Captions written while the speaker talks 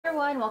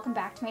everyone, welcome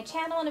back to my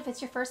channel, and if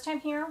it's your first time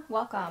here,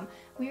 welcome.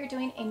 We are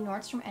doing a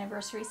Nordstrom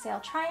anniversary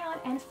sale try on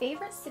and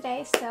favorites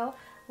today, so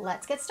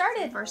let's get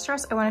started. First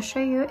dress I want to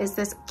show you is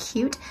this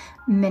cute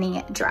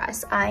mini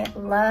dress. I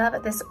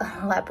love this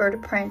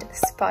leopard print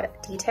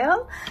spot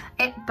detail.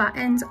 It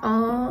buttons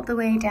all the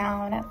way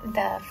down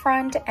the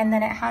front, and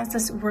then it has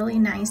this really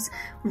nice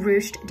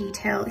ruched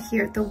detail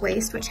here at the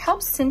waist, which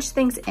helps cinch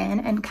things in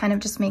and kind of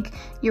just make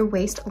your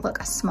waist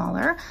look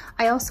smaller.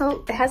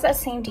 It has that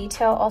same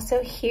detail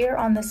also here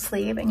on the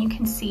sleeve, and you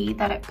can see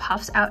that it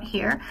puffs out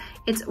here.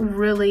 It's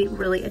really,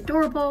 really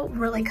adorable,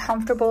 really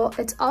comfortable.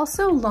 It's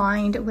also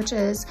lined, which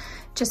is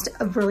just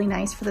really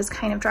nice for this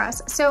kind of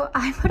dress. So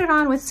I put it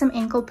on with some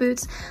ankle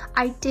boots.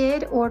 I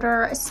did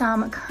order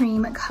some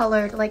cream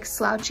colored like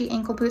slouchy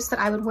ankle boots that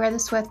I would wear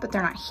this with, but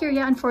they're not here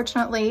yet,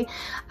 unfortunately.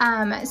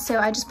 So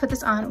I just put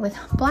this on with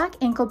black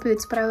ankle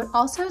boots, but I would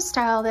also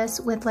style this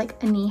with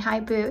like a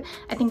knee-high boot.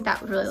 I think that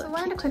would really look cute.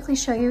 I wanted to quickly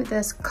show you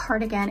this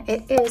cardigan.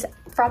 It is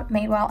from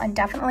Madewell and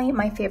definitely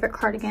my favorite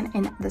cardigan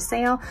in the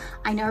sale.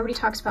 I know everybody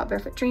talks about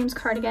Barefoot Dreams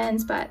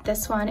cardigans, but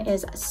this one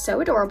is so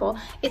adorable.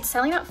 It's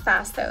selling out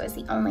fast though, is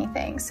the only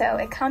thing. So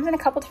it comes in a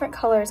couple different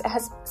colors. It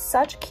has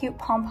such cute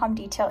pom-pom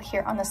detail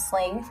here on the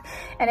sleeve,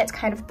 and it's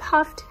kind of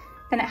puffed.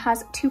 Then it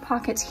has two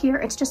pockets here.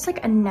 It's just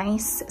like a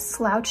nice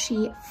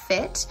slouchy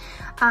fit.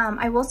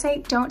 I will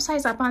say don't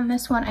size up on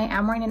this one. I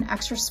am wearing an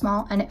extra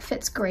small and it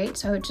fits great.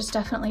 So just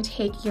definitely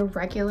take your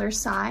regular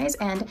size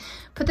and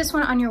put this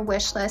one on your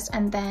wish list,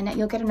 and then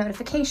you'll get a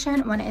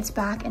notification when it's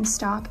back in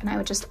stock, and I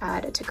would just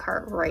add it to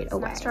cart right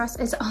away. This dress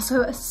is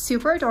also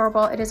super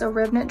adorable. It is a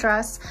rib knit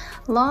dress,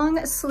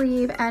 long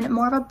sleeve and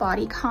more of a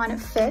bodycon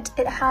fit.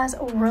 It has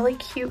a really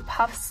cute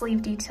puff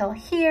sleeve detail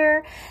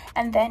here,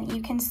 and then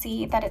you can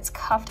see that it's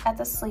cuffed at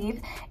the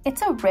sleeve.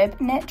 It's a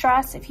rib knit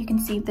dress, if you can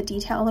see the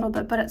detail a little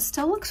bit, but it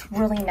still looks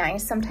really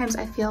nice. Sometimes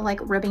I feel like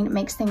ribbing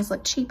makes things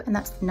look cheap, and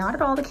that's not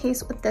at all the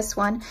case with this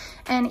one.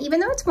 And even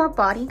though it's more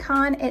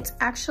bodycon, it's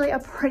actually a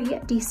pretty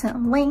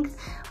decent length.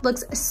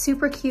 Looks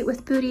super cute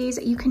with booties.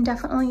 You can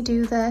definitely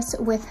do this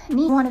with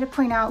knee. I wanted to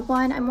point out,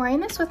 one, I'm wearing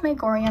this with my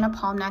Goriana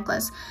palm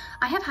necklace.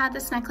 I have had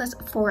this necklace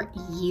for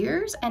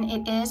years, and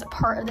it is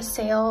part of the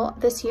sale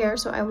this year,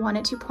 so I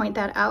wanted to point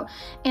that out.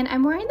 And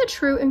I'm wearing the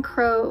True &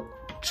 Co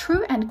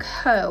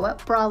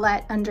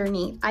bralette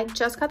underneath. I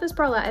just got this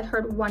bralette. I've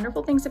heard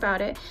wonderful things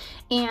about it,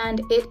 and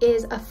it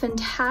is a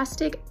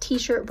fantastic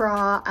t-shirt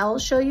bra. I'll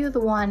show you the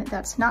one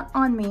that's not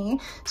on me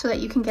so that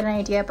you can get an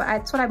idea, but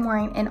that's what I'm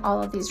wearing in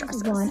all of these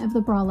dresses. One of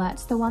the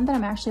bralettes. The one that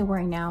I'm actually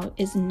wearing now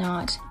is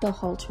not the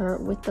halter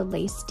with the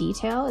lace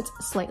detail. It's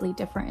slightly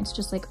different. It's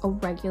just like a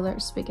regular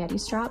spaghetti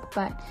strap,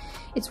 but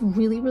it's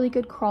really, really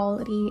good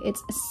quality.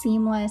 It's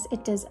seamless.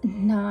 It does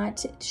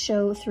not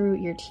show through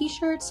your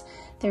t-shirts.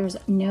 There's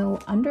no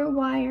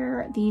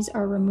underwire. These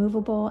are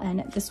removable,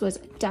 and this was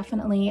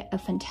definitely a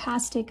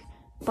fantastic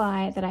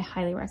buy that I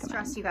highly recommend. This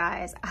dress, you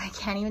guys, I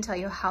can't even tell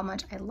you how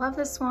much I love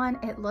this one.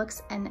 It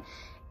looks and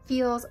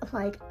feels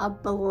like a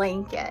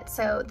blanket.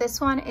 So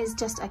this one is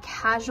just a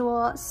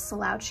casual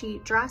slouchy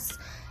dress.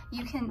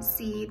 You can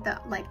see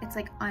that it's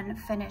like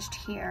unfinished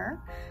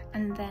here,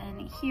 and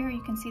then here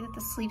you can see that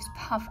the sleeves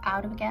puff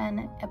out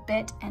again a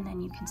bit, and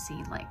then you can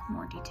see like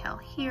more detail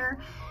here.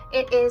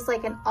 It is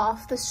like an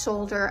off the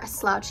shoulder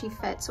slouchy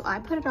fit, so I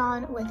put it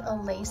on with a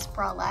lace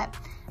bralette.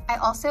 I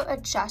also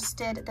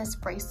adjusted this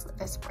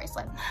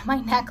bracelet,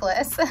 my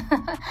necklace.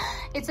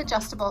 It's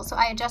adjustable, so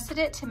I adjusted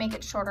it to make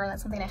it shorter.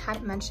 That's something I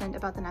hadn't mentioned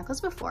about the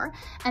necklace before.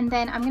 And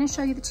then I'm gonna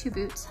show you the two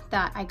boots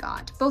that I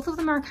got. Both of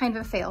them are kind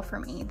of a fail for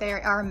me. They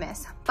are a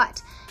miss,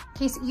 but in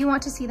case you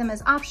want to see them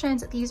as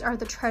options, these are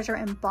the Treasure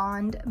and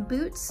Bond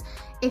boots.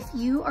 If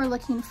you are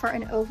looking for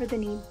an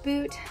over-the-knee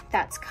boot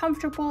that's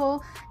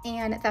comfortable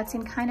and that's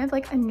in kind of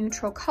like a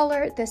neutral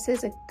color, this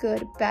is a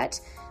good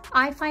bet.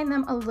 I find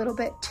them a little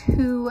bit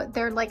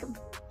they're like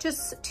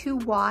just too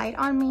wide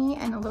on me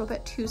and a little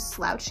bit too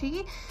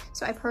slouchy.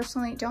 So I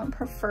personally don't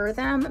prefer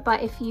them,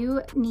 but if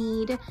you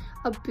need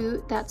a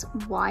boot that's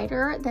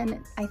wider,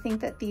 then I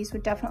think that these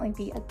would definitely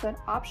be a good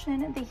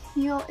option. The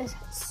heel is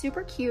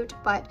super cute,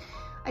 but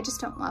I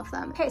just don't love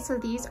them. Okay, so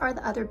these are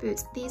the other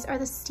boots. These are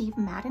the Steve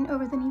Madden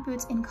over-the-knee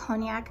boots in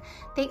cognac.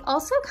 They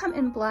also come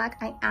in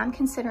black. I am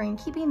considering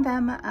keeping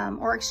them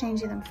or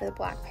exchanging them for the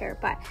black pair,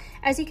 but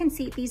as you can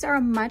see, these are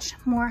a much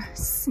more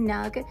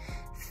snug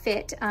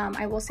fit.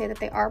 I will say that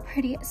they are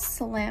pretty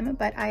slim,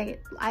 but I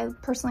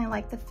personally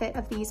like the fit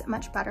of these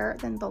much better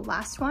than the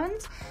last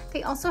ones.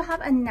 They also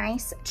have a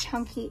nice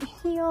chunky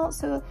heel,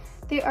 so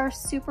they are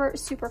super,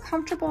 super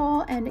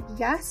comfortable. And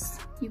yes,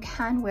 you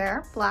can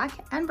wear black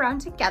and brown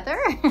together.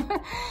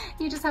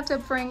 You just have to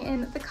bring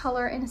in the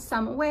color in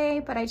some way,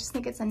 but I just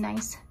think it's a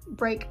nice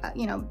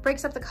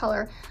breaks up the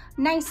color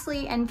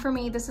nicely. And for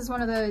me, this is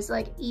one of those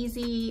like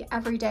easy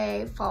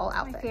everyday fall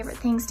outfits. My favorite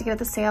things to get at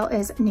the sale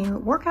is new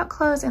workout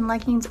clothes and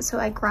leggings. So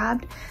I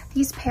grabbed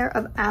these pair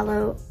of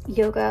Aloe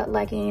yoga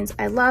leggings.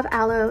 I love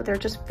Aloe. They're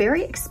just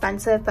very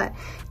expensive, but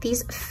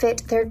these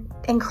fit, they're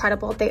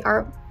incredible. They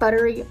are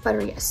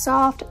buttery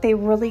soft. They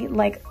really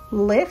like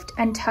lift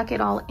and tuck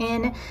it all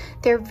in.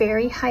 They're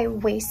very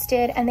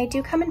high-waisted, and they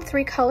do come in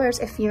 3 colors.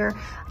 If you're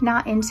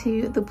not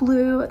into the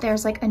blue,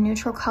 there's like a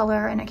neutral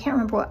color, and I can't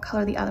remember what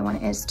color the other one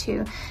is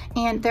too.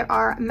 And there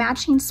are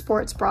matching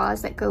sports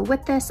bras that go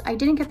with this. I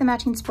didn't get the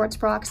matching sports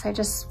bra because I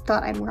just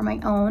thought I'd wear my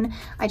own.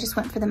 I just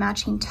went for the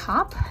matching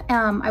top.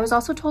 I was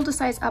also told to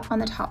size up on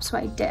the top, so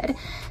I did.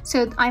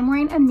 So I'm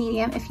wearing a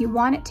medium. If you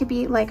want it to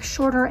be like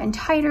shorter and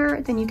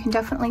tighter, then you can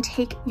definitely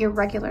take your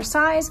regular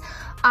size.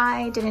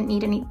 I didn't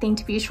need anything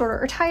to be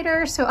shorter or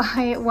tighter, so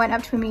I went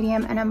up to a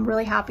medium, and I'm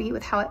really happy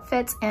with how it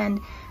fits, and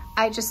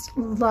I just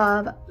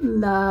love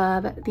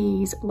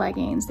these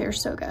leggings. They're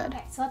so good.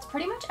 Okay, so that's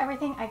pretty much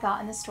everything I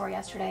got in the store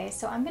yesterday.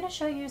 So I'm gonna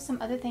show you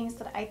some other things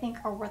that I think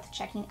are worth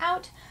checking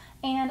out,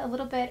 and a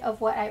little bit of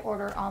what I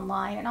ordered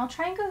online, and I'll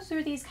try and go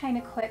through these kind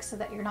of quick so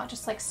that you're not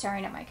just like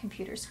staring at my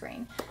computer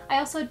screen. I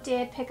also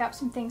did pick up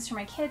some things for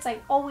my kids. I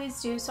always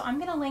do, so I'm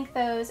gonna link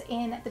those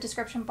in the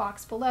description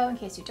box below in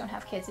case you don't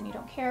have kids and you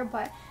don't care,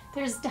 but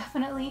there's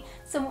definitely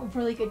some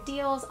really good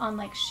deals on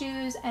like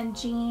shoes and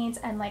jeans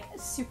and like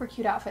super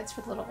cute outfits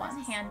for the little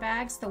ones.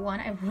 Handbags, the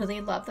one I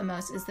really love the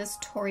most is this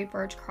Tory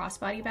Burch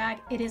crossbody bag.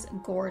 It is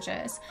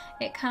gorgeous.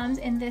 It comes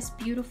in this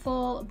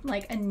beautiful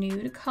like a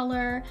nude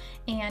color,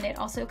 and it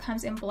also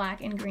comes in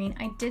black and green.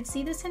 I did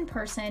see this in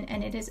person,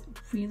 and it is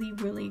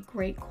really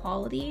great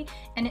quality,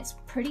 and it's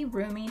pretty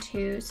roomy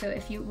too. So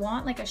if you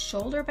want like a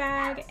shoulder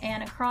bag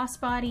and a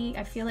crossbody,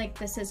 I feel like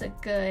this is a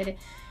good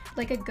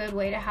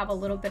way to have a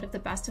little bit of the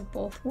best of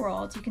both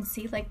worlds. You can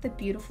see like the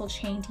beautiful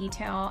chain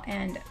detail,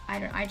 and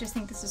I just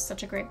think this is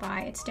such a great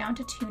buy. It's down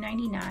to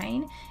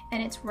 $2.99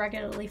 and it's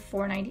regularly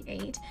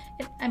 $4.98.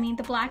 I mean,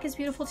 the black is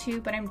beautiful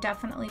too, but I'm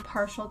definitely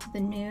partial to the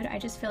nude. I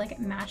just feel like it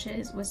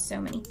matches with so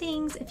many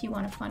things. If you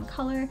want a fun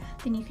color,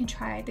 then you can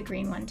try the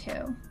green one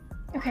too.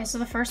 Okay, so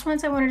the first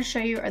ones I wanted to show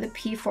you are the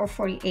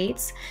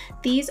P448s.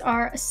 These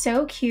are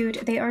so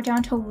cute. They are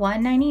down to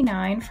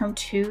 $1.99 from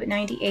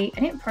 $2.98. I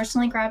didn't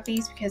personally grab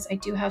these because I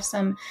do have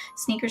some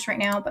sneakers right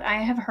now, but I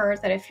have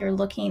heard that if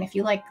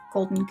you like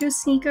Golden Goose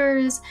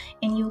sneakers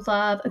and you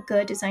love a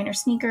good designer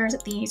sneakers,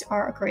 these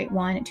are a great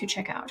one to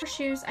check out. For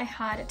shoes, I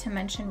had to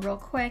mention real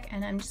quick,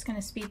 and I'm just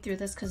gonna speed through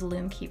this because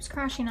Loom keeps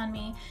crashing on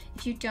me.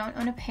 If you don't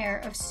own a pair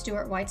of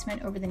Stuart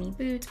Weitzman over-the-knee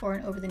boots or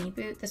an over-the-knee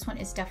boot, this one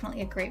is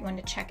definitely a great one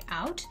to check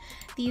out.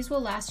 These will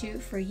last you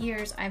for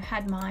years. I've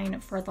had mine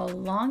for the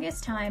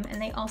longest time,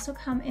 and they also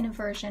come in a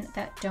version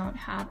that don't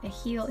have a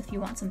heel if you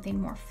want something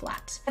more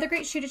flat. Another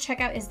great shoe to check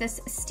out is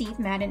this Steve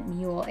Madden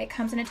Mule. It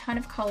comes in a ton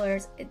of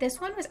colors. This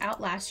one was out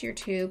last year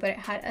too, but it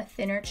had a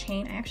thinner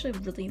chain. I actually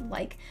really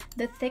like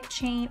the thick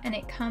chain, and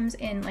it comes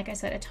in, like I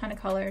said, a ton of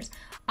colors.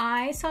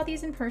 I saw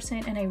these in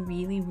person, and I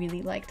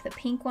really liked the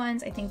pink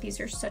ones. I think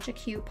these are such a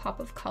cute pop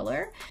of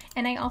color,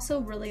 and I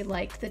also really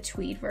liked the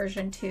tweed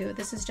version too.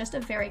 This is just a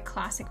very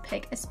classic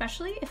pick, especially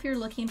if you're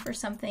looking for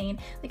something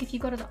like if you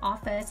go to the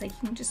office, like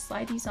you can just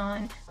slide these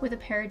on with a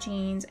pair of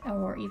jeans,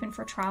 or even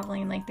for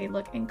traveling, like they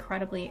look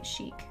incredibly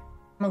chic.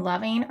 I'm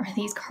loving are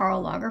these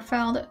Karl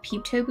Lagerfeld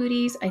peep toe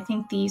booties. I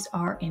think these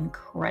are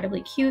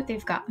incredibly cute.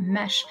 They've got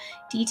mesh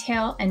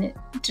detail and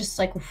just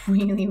like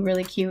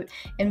really cute,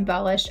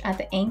 embellished at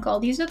the ankle.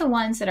 These are the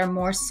ones that are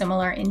more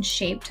similar in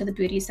shape to the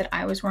booties that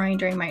I was wearing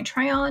during my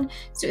try on.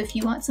 So if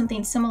you want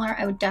something similar,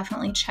 I would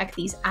definitely check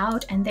these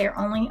out, and they're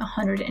only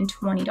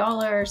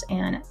 $120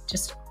 and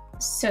just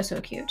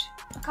so cute.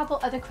 A couple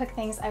other quick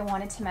things I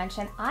wanted to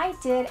mention. I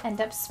did end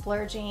up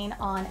splurging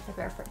on the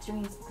Barefoot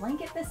Dreams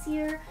blanket this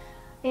year.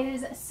 It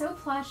is so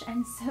plush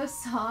and so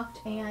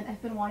soft, and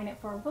I've been wanting it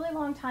for a really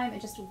long time. I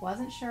just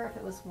wasn't sure if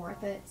it was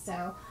worth it,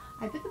 so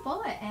I bit the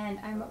bullet, and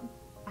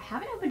I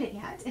haven't opened it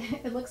yet.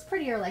 It looks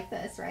prettier like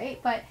this, right?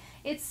 But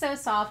it's so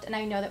soft, and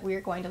I know that we're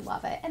going to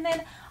love it. And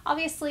then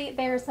obviously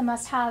there's the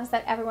must-haves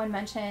that everyone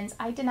mentions.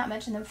 I did not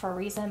mention them for a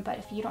reason, but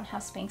if you don't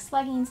have Spanx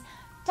leggings,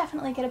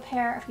 definitely get a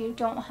pair. If you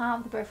don't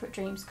have the Barefoot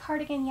Dreams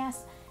cardigan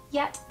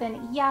yet,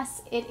 then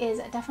yes, it is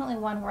definitely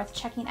one worth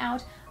checking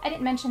out. I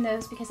didn't mention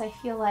those because I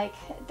feel like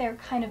they're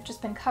kind of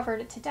just been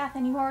covered to death,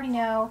 and you already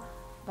know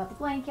about the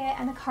blanket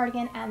and the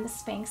cardigan and the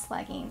Spanx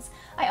leggings.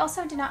 I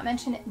also did not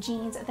mention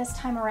jeans this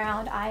time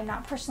around. I'm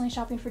not personally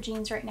shopping for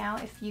jeans right now.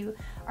 If you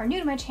are new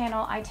to my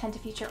channel, I tend to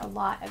feature a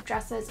lot of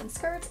dresses and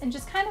skirts and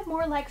just kind of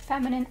more like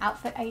feminine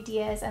outfit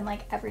ideas and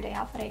like everyday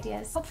outfit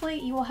ideas. Hopefully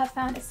you will have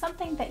found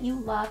something that you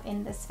love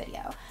in this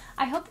video.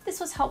 I hope that this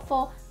was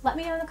helpful. Let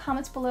me know in the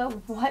comments below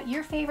what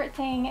your favorite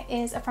thing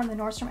is from the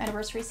Nordstrom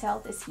anniversary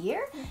sale this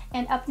year.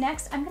 And up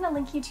next, I'm gonna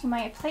link you to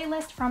my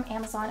playlist from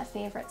Amazon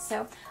favorites.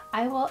 So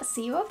I will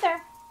see you over there.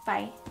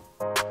 Bye.